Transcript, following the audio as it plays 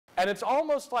And it's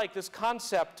almost like this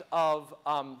concept of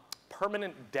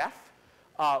permanent death,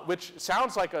 which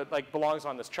sounds like belongs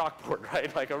on this chalkboard,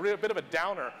 right? Like a bit of a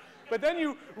downer. But then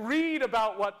you read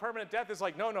about what permanent death is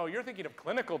like. No, you're thinking of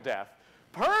clinical death.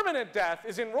 Permanent death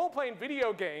is in role-playing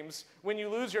video games when you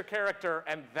lose your character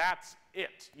and that's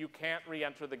it. You can't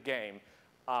re-enter the game,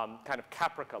 kind of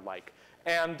Caprica-like.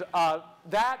 And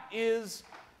that is,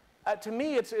 to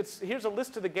me, here's a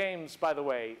list of the games, by the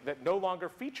way, that no longer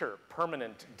feature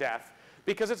permanent death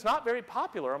because it's not very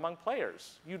popular among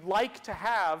players. You'd like to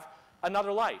have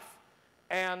another life.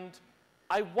 And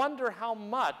I wonder how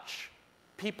much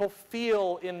people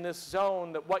feel in this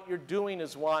zone that what you're doing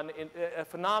is a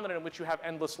phenomenon in which you have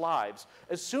endless lives.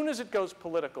 As soon as it goes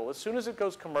political, as soon as it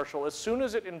goes commercial, as soon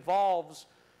as it involves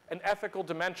an ethical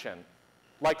dimension,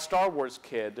 like Star Wars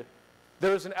Kid,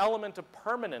 there is an element of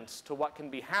permanence to what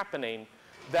can be happening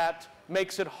that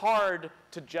makes it hard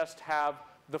to just have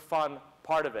the fun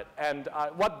part of it. And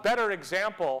what better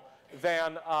example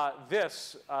than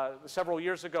this, several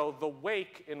years ago, the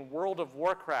wake in World of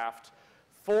Warcraft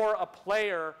for a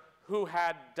player who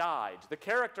had died. The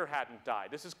character hadn't died.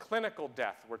 This is clinical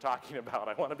death we're talking about.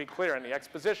 I want to be clear in the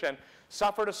exposition.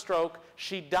 Suffered a stroke,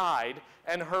 she died,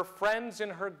 and her friends in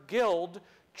her guild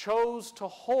chose to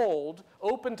hold,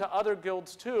 open to other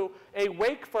guilds too, a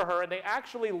wake for her, and they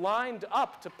actually lined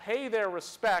up to pay their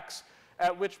respects,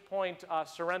 at which point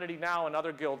Serenity Now,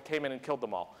 another guild, came in and killed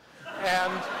them all.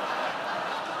 And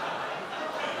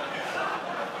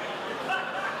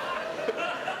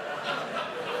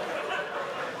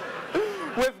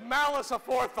with malice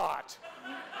aforethought.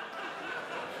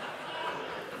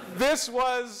 This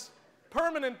was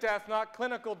permanent death, not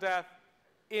clinical death,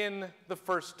 in the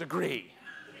first degree.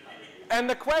 And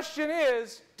the question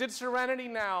is, did Serenity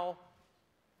Now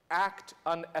act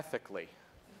unethically?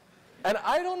 And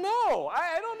I don't know.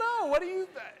 I don't know. What do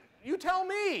you tell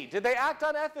me? Did they act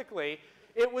unethically?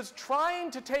 It was trying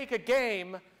to take a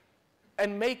game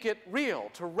and make it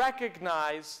real, to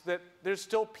recognize that there's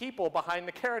still people behind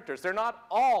the characters. They're not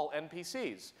all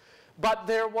NPCs. But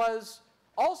there was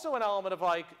also an element of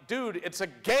like, dude, it's a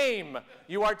game.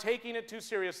 You are taking it too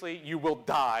seriously. You will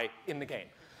die in the game.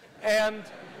 And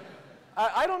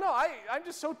I don't know. I'm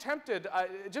just so tempted.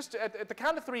 Just at the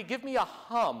count of 3, give me a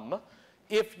hum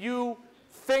if you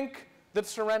think that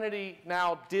Serenity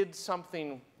Now did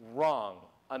something wrong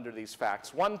under these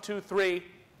facts. 1, 2, 3.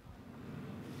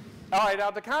 All right, now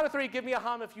at the count of 3, give me a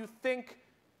hum if you think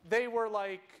they were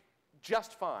like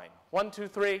just fine. 1, 2,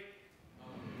 3.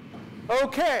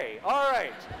 Okay, all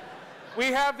right. We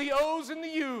have the O's and the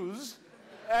U's,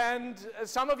 and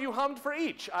some of you hummed for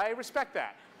each. I respect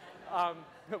that.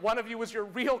 One of you was your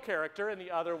real character, and the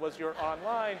other was your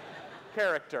online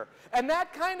character. And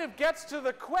that kind of gets to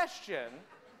the question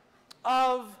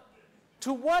of,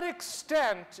 to what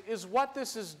extent is what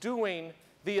this is doing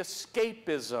the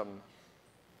escapism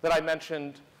that I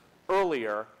mentioned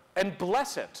earlier, and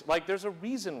bless it. Like, there's a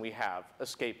reason we have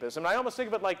escapism. I almost think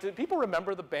of it like, do people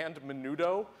remember the band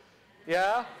Menudo?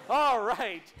 Yeah? Oh,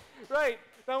 right.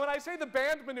 Now, when I say the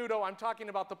band Menudo, I'm talking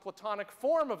about the platonic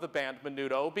form of the band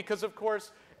Menudo, because, of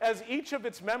course, as each of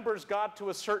its members got to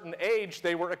a certain age,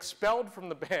 they were expelled from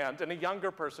the band, and a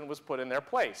younger person was put in their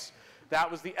place. That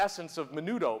was the essence of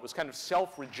Menudo. It was kind of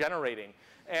self-regenerating.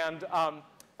 And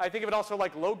I think of it also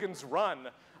like Logan's Run.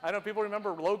 I don't know if people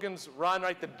remember Logan's Run,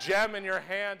 right? The gem in your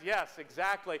hand. Yes,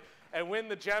 exactly. And when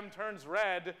the gem turns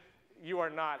red, you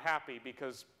are not happy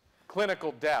because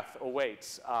clinical death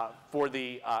awaits for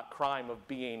the crime of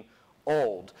being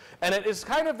old. And it is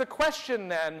kind of the question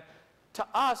then to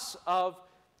us of,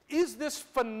 is this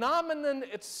phenomenon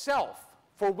itself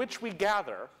for which we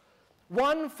gather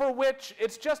one for which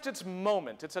it's just its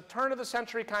moment? It's a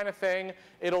turn-of-the-century kind of thing.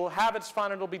 It'll have its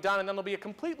fun, it'll be done, and then there'll be a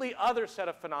completely other set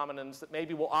of phenomenons that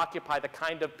maybe will occupy the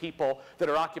kind of people that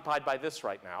are occupied by this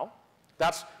right now.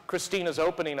 That's Christina's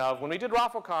opening of, when we did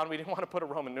ROFLCon, we didn't want to put a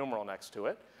Roman numeral next to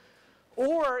it.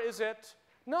 Or is it,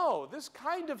 no, this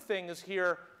kind of thing is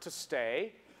here to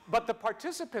stay, but the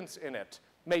participants in it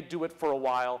may do it for a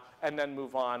while and then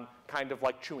move on, kind of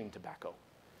like chewing tobacco.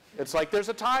 It's like there's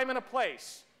a time and a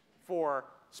place for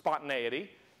spontaneity,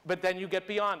 but then you get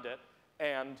beyond it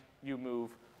and you move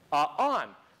on.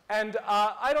 And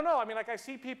I don't know, I mean, like I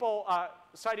see people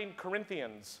citing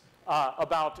Corinthians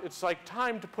about it's like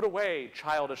time to put away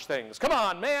childish things. Come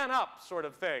on, man up, sort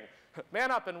of thing.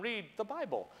 Man up and read the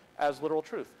Bible as literal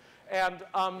truth. And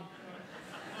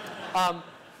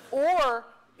or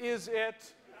is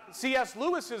it C.S.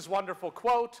 Lewis's wonderful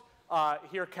quote,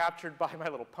 here captured by My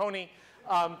Little Pony,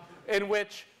 in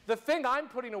which the thing I'm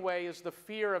putting away is the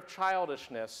fear of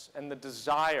childishness and the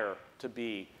desire to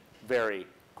be very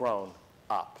grown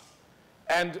up.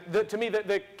 And to me,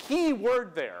 the key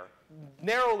word there,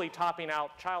 narrowly topping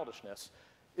out childishness,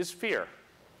 is fear.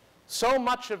 So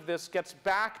much of this gets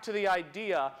back to the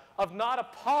idea of not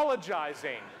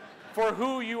apologizing for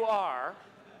who you are,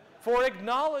 for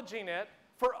acknowledging it,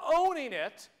 for owning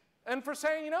it, and for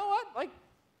saying, you know what, like,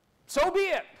 so be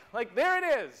it. Like, there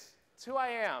it is. It's who I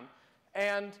am.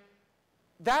 And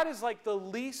that is like the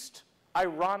least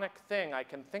ironic thing I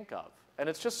can think of. And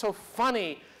it's just so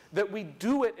funny that we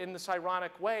do it in this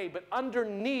ironic way, but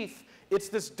underneath, it's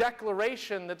this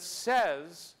declaration that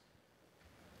says,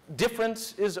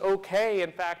 difference is okay.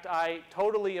 In fact, I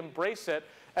totally embrace it.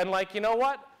 And like, you know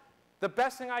what? The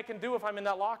best thing I can do if I'm in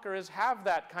that locker is have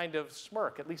that kind of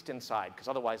smirk, at least inside, because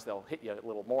otherwise they'll hit you a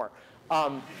little more.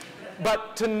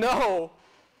 But to know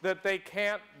that they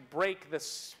can't break the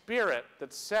spirit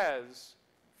that says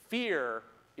fear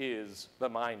is the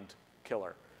mind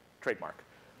killer. Trademark.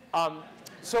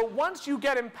 So once you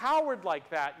get empowered like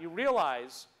that, you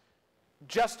realize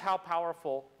just how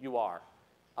powerful you are.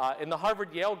 In the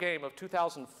Harvard-Yale game of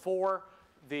 2004,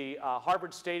 the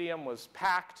Harvard Stadium was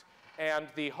packed, and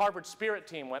the Harvard Spirit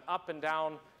team went up and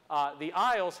down the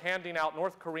aisles handing out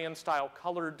North Korean-style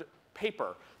colored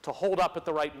paper to hold up at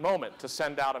the right moment to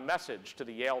send out a message to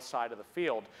the Yale side of the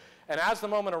field. And as the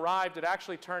moment arrived, it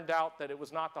actually turned out that it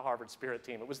was not the Harvard Spirit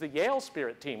team. It was the Yale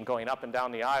Spirit team going up and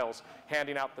down the aisles,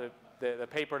 handing out the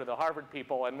paper to the Harvard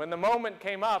people. And when the moment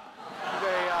came up,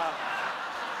 they...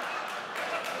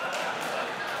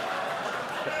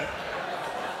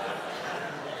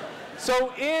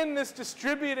 So in this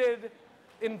distributed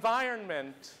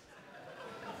environment,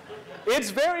 it's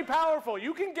very powerful.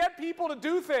 You can get people to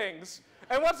do things.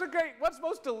 And what's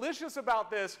most delicious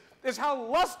about this is how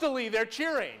lustily they're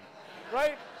cheering,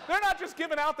 right? They're not just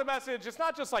giving out the message. It's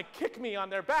not just like, kick me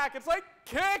on their back. It's like,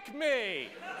 kick me.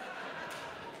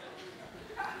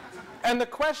 And the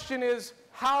question is,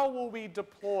 how will we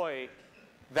deploy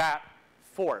that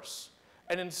force?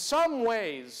 And in some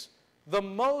ways, the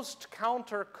most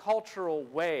countercultural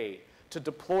way to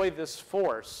deploy this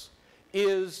force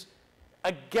is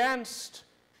against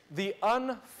the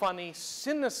unfunny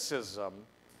cynicism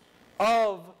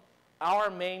of our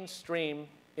mainstream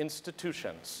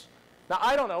institutions. Now,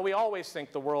 I don't know, we always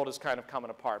think the world is kind of coming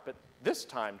apart, but this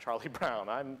time, Charlie Brown,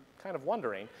 I'm kind of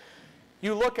wondering.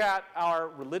 You look at our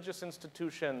religious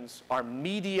institutions, our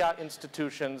media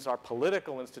institutions, our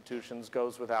political institutions,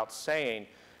 goes without saying,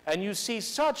 and you see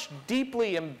such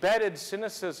deeply embedded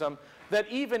cynicism that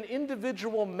even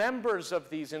individual members of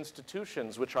these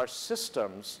institutions, which are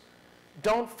systems,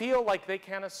 don't feel like they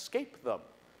can escape them.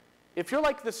 If you're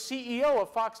like the CEO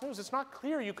of Fox News, it's not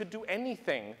clear you could do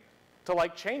anything to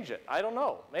like change it. I don't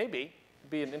know, maybe. It'd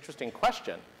be an interesting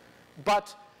question.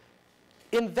 But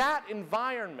in that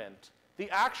environment, the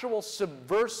actual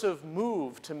subversive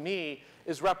move to me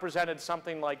is represented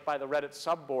something like by the Reddit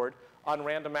subboard on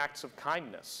random acts of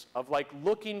kindness, of like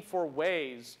looking for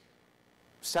ways,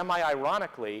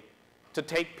 semi-ironically, to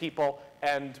take people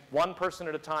and one person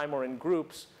at a time or in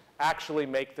groups actually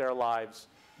make their lives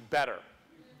better.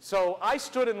 So I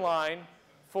stood in line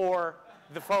for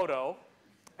the photo,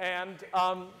 and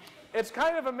it's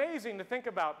kind of amazing to think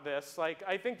about this. Like,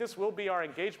 I think this will be our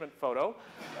engagement photo.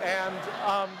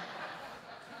 And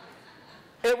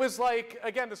it was like,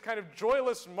 again, this kind of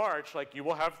joyless march, like, you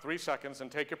will have 3 seconds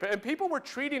and take your pick. And people were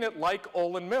treating it like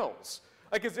Olin Mills,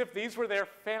 like as if these were their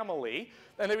family.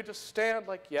 And they would just stand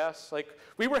like, yes. Like,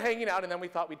 we were hanging out, and then we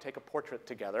thought we'd take a portrait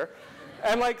together.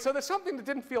 And like, so there's something that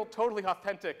didn't feel totally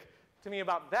authentic to me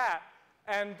about that.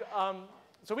 And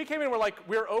so we came in and we're like,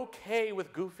 we're okay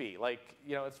with goofy. Like,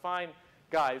 you know, it's fine,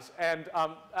 guys. And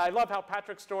I love how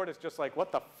Patrick Stewart is just like,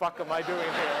 what the fuck am I doing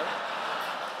here?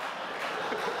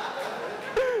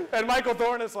 And Michael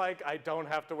Thorne is like, I don't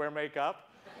have to wear makeup.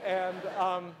 And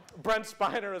Brent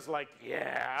Spiner is like,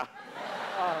 yeah.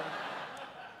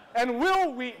 And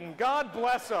Will Wheaton, God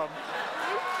bless him.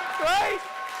 Right?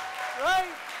 Right?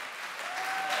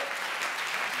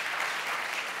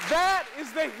 That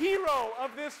is the hero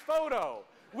of this photo.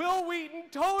 Will Wheaton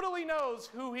totally knows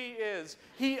who he is.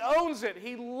 He owns it.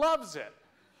 He loves it.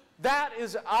 That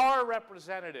is our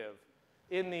representative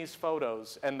in these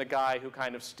photos and the guy who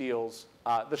kind of steals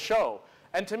the show.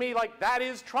 And to me, like, that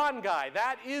is Tron Guy.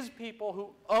 That is people who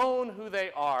own who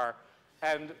they are.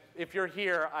 And if you're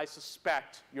here, I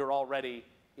suspect you're already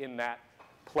in that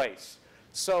place.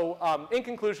 So in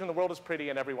conclusion, the world is pretty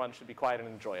and everyone should be quiet and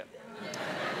enjoy it.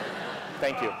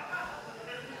 Thank you.